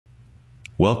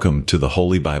Welcome to the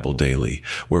Holy Bible Daily,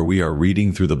 where we are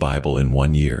reading through the Bible in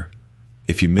 1 year.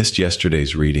 If you missed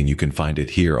yesterday's reading, you can find it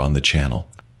here on the channel.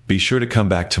 Be sure to come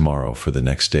back tomorrow for the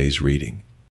next day's reading.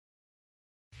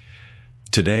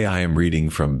 Today I am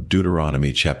reading from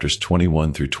Deuteronomy chapters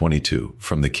 21 through 22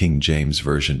 from the King James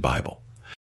Version Bible.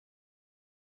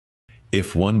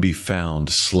 If one be found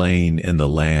slain in the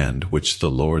land which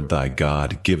the Lord thy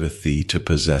God giveth thee to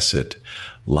possess it,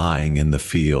 lying in the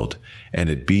field, and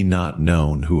it be not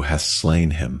known who hath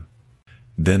slain him,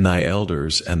 then thy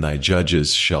elders and thy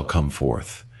judges shall come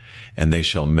forth, and they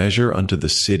shall measure unto the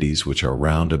cities which are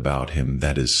round about him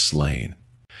that is slain.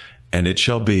 And it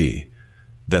shall be,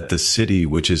 that the city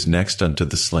which is next unto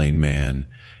the slain man,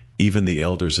 even the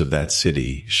elders of that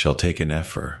city shall take an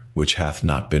heifer which hath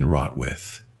not been wrought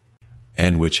with,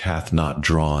 and which hath not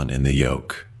drawn in the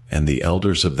yoke. And the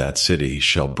elders of that city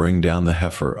shall bring down the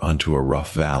heifer unto a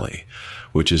rough valley,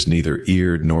 which is neither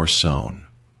eared nor sown,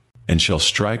 and shall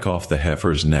strike off the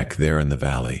heifer's neck there in the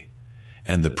valley.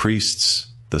 And the priests,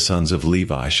 the sons of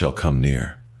Levi, shall come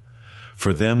near.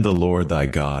 For them the Lord thy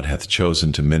God hath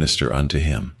chosen to minister unto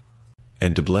him,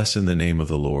 and to bless in the name of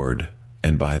the Lord,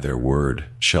 and by their word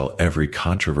shall every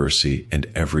controversy and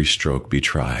every stroke be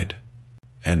tried.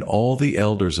 And all the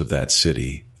elders of that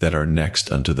city that are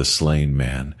next unto the slain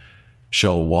man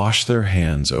shall wash their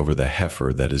hands over the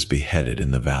heifer that is beheaded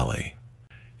in the valley.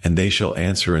 And they shall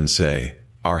answer and say,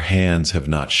 Our hands have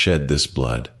not shed this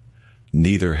blood,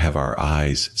 neither have our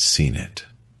eyes seen it.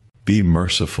 Be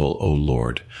merciful, O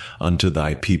Lord, unto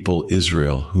thy people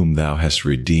Israel, whom thou hast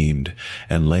redeemed,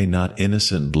 and lay not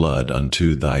innocent blood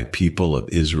unto thy people of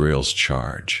Israel's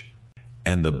charge.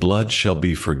 And the blood shall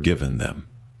be forgiven them.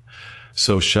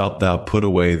 So shalt thou put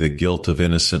away the guilt of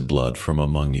innocent blood from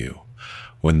among you,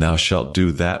 when thou shalt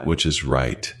do that which is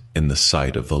right in the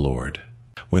sight of the Lord.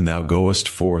 When thou goest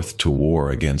forth to war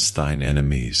against thine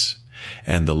enemies,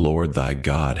 and the Lord thy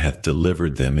God hath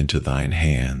delivered them into thine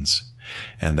hands,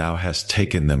 and thou hast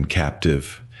taken them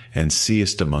captive, and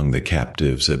seest among the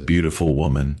captives a beautiful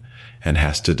woman, and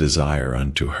hast a desire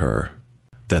unto her,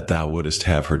 that thou wouldest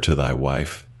have her to thy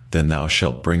wife, then thou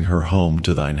shalt bring her home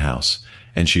to thine house,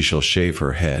 and she shall shave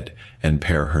her head, and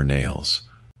pare her nails.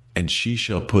 And she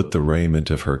shall put the raiment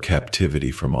of her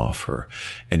captivity from off her,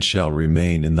 and shall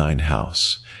remain in thine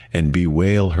house, and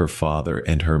bewail her father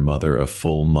and her mother a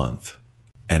full month.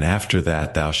 And after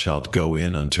that thou shalt go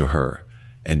in unto her,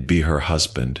 and be her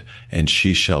husband, and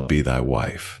she shall be thy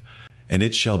wife. And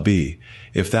it shall be,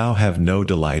 if thou have no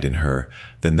delight in her,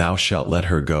 then thou shalt let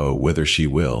her go whither she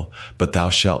will, but thou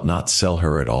shalt not sell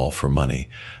her at all for money.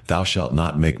 Thou shalt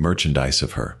not make merchandise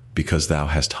of her, because thou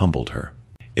hast humbled her.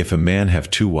 If a man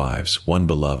have 2 wives, one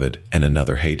beloved and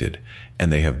another hated,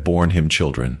 and they have borne him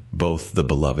children, both the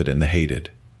beloved and the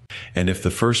hated, and if the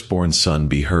firstborn son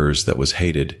be hers that was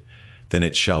hated, then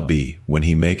it shall be, when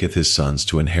he maketh his sons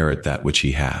to inherit that which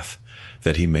he hath,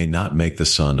 that he may not make the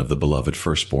son of the beloved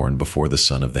firstborn before the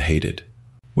son of the hated,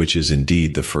 which is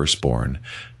indeed the firstborn,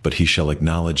 but he shall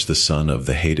acknowledge the son of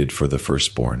the hated for the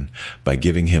firstborn, by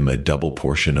giving him a double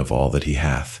portion of all that he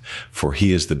hath, for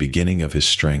he is the beginning of his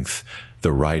strength,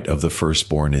 the right of the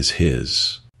firstborn is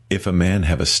his. If a man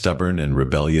have a stubborn and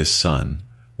rebellious son,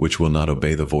 which will not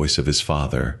obey the voice of his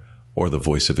father, or the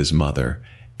voice of his mother,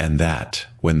 and that,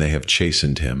 when they have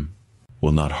chastened him,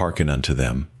 will not hearken unto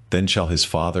them, then shall his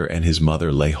father and his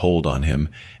mother lay hold on him,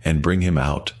 and bring him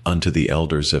out unto the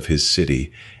elders of his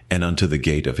city, and unto the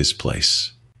gate of his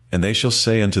place. And they shall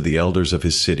say unto the elders of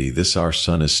his city, This our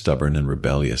son is stubborn and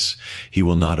rebellious. He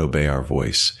will not obey our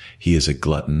voice. He is a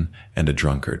glutton and a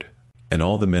drunkard. And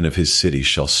all the men of his city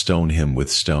shall stone him with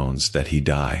stones, that he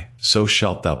die. So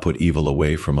shalt thou put evil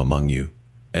away from among you.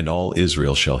 And all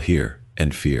Israel shall hear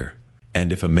and fear.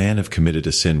 And if a man have committed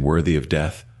a sin worthy of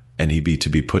death, and he be to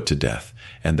be put to death,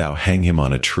 and thou hang him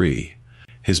on a tree,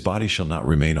 his body shall not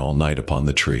remain all night upon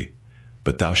the tree,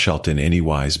 but thou shalt in any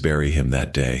wise bury him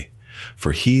that day.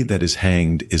 For he that is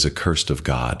hanged is accursed of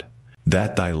God,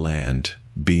 that thy land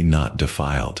be not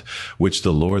defiled, which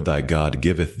the Lord thy God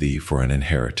giveth thee for an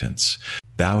inheritance.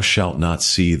 Thou shalt not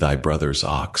see thy brother's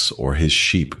ox or his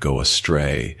sheep go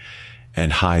astray,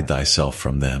 and hide thyself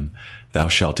from them. Thou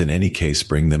shalt in any case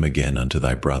bring them again unto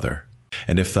thy brother.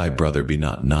 And if thy brother be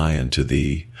not nigh unto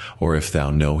thee, or if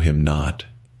thou know him not,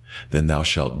 then thou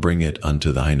shalt bring it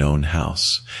unto thine own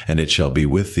house, and it shall be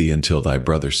with thee until thy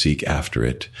brother seek after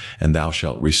it, and thou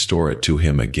shalt restore it to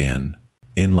him again.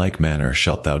 In like manner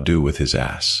shalt thou do with his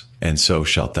ass, and so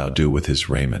shalt thou do with his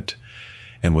raiment,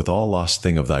 and with all lost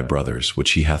thing of thy brother's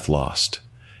which he hath lost,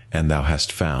 and thou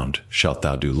hast found, shalt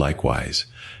thou do likewise.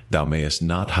 Thou mayest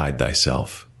not hide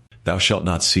thyself. Thou shalt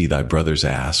not see thy brother's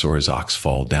ass or his ox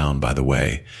fall down by the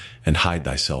way, and hide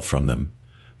thyself from them.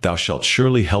 Thou shalt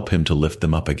surely help him to lift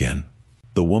them up again.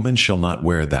 The woman shall not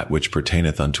wear that which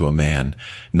pertaineth unto a man,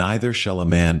 neither shall a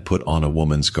man put on a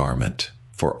woman's garment.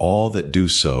 For all that do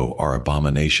so are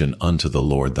abomination unto the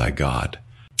Lord thy God.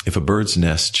 If a bird's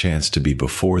nest chance to be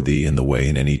before thee in the way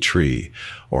in any tree,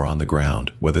 or on the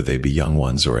ground, whether they be young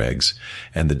ones or eggs,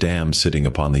 and the dam sitting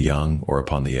upon the young or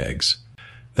upon the eggs,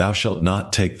 thou shalt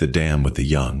not take the dam with the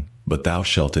young, but thou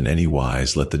shalt in any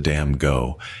wise let the dam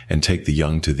go, and take the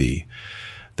young to thee,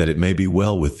 that it may be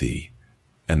well with thee,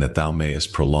 and that thou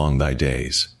mayest prolong thy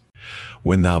days.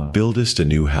 When thou buildest a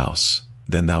new house,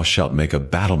 then thou shalt make a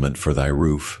battlement for thy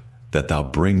roof, that thou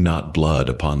bring not blood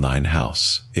upon thine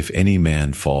house, if any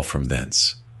man fall from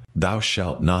thence. Thou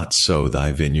shalt not sow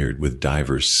thy vineyard with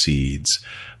divers seeds,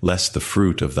 lest the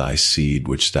fruit of thy seed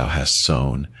which thou hast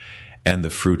sown, and the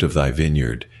fruit of thy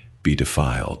vineyard, be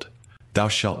defiled. Thou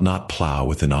shalt not plow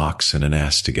with an ox and an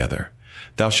ass together.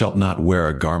 Thou shalt not wear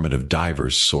a garment of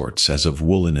divers sorts, as of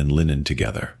woolen and linen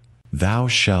together. Thou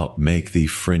shalt make thee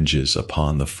fringes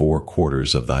upon the 4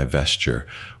 quarters of thy vesture,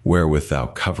 wherewith thou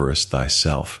coverest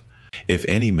thyself. If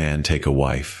any man take a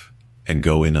wife, and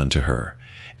go in unto her,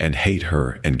 and hate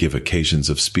her, and give occasions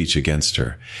of speech against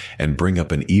her, and bring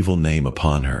up an evil name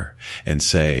upon her, and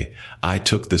say, I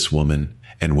took this woman,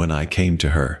 and when I came to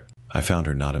her, I found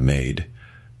her not a maid,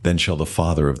 then shall the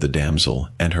father of the damsel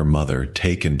and her mother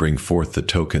take and bring forth the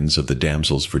tokens of the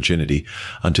damsel's virginity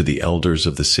unto the elders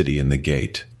of the city in the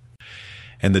gate.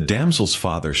 And the damsel's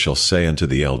father shall say unto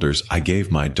the elders, I gave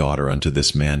my daughter unto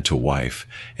this man to wife,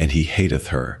 and he hateth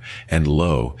her, and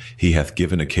lo, he hath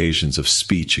given occasions of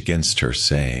speech against her,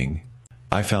 saying,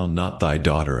 I found not thy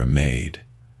daughter a maid.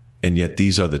 And yet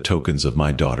these are the tokens of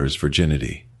my daughter's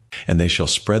virginity. And they shall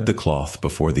spread the cloth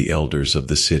before the elders of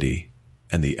the city,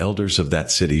 and the elders of that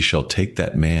city shall take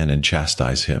that man and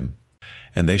chastise him,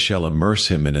 and they shall immerse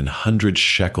him in 100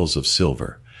 shekels of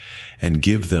silver, and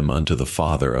give them unto the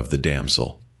father of the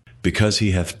damsel, because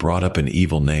he hath brought up an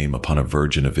evil name upon a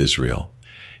virgin of Israel,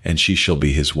 and she shall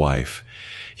be his wife.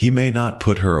 He may not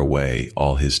put her away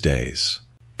all his days.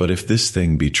 But if this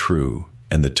thing be true,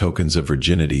 and the tokens of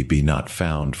virginity be not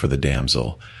found for the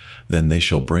damsel, then they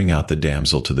shall bring out the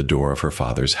damsel to the door of her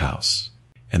father's house.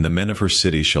 And the men of her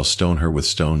city shall stone her with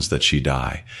stones that she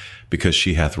die, because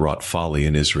she hath wrought folly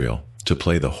in Israel, to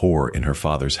play the whore in her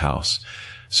father's house.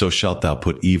 So shalt thou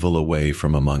put evil away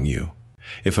from among you.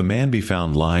 If a man be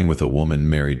found lying with a woman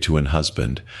married to an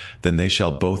husband, then they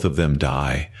shall both of them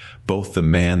die, both the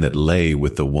man that lay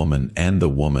with the woman and the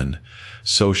woman.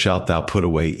 So shalt thou put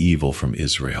away evil from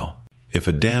Israel. If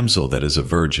a damsel that is a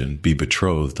virgin be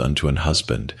betrothed unto an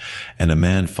husband, and a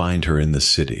man find her in the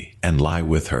city, and lie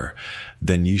with her,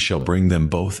 then ye shall bring them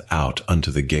both out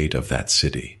unto the gate of that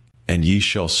city. And ye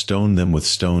shall stone them with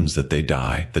stones that they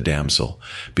die, the damsel,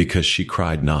 because she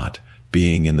cried not,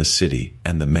 being in the city,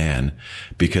 and the man,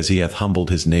 because he hath humbled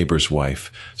his neighbor's wife,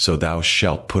 so thou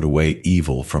shalt put away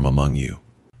evil from among you.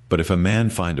 But if a man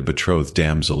find a betrothed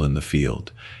damsel in the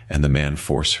field, and the man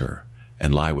force her,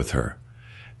 and lie with her,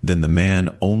 then the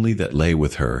man only that lay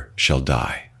with her shall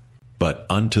die. But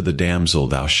unto the damsel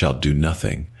thou shalt do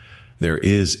nothing. There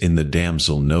is in the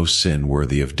damsel no sin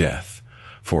worthy of death.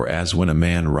 For as when a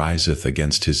man riseth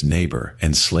against his neighbor,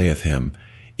 and slayeth him,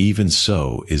 even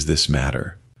so is this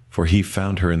matter. For he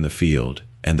found her in the field,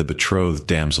 and the betrothed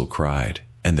damsel cried,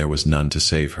 and there was none to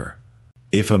save her.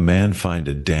 If a man find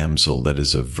a damsel that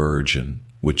is a virgin,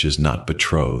 which is not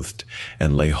betrothed,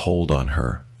 and lay hold on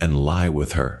her, and lie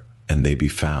with her, and they be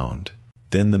found,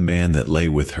 then the man that lay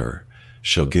with her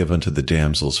shall give unto the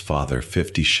damsel's father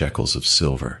 50 shekels of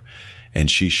silver, and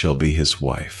she shall be his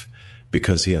wife.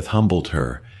 Because he hath humbled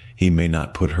her, he may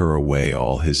not put her away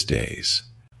all his days.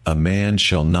 A man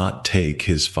shall not take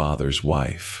his father's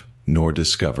wife, nor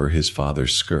discover his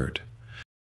father's skirt.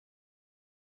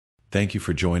 Thank you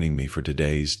for joining me for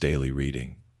today's daily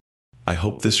reading. I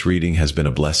hope this reading has been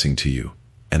a blessing to you,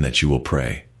 and that you will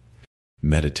pray,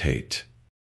 meditate,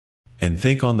 and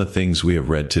think on the things we have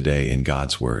read today in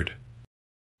God's Word.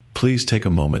 Please take a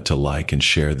moment to like and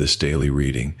share this daily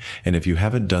reading, and if you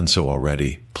haven't done so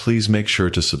already, please make sure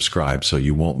to subscribe so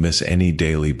you won't miss any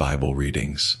daily Bible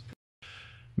readings.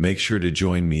 Make sure to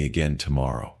join me again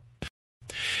tomorrow.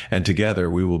 And together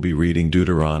we will be reading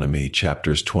Deuteronomy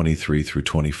chapters 23 through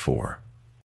 24.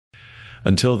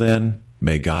 Until then,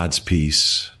 may God's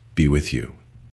peace be with you.